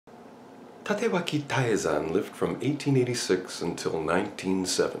Takeuchi Seiho lived from 1886 until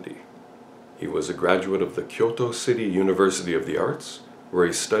 1970. He was a graduate of the Kyoto University of the Arts, where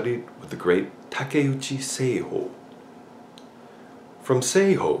he studied with the great Takeuchi Seiho. From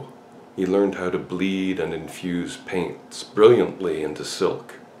Seiho, he learned how to bleed and infuse paints brilliantly into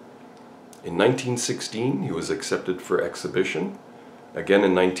silk. In 1916, he was accepted for exhibition, again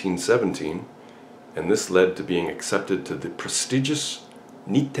in 1917, and this led to being accepted to the prestigious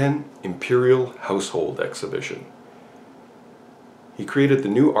Nitten Imperial Household Exhibition. He created the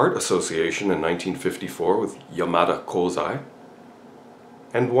New Art Association in 1954 with Yamada Kozai,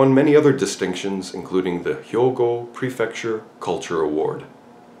 and won many other distinctions, including the Hyogo Prefecture Culture Award.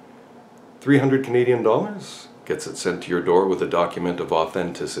 300 Canadian dollars gets it sent to your door with a document of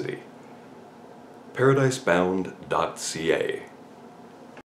authenticity. paradisebound.ca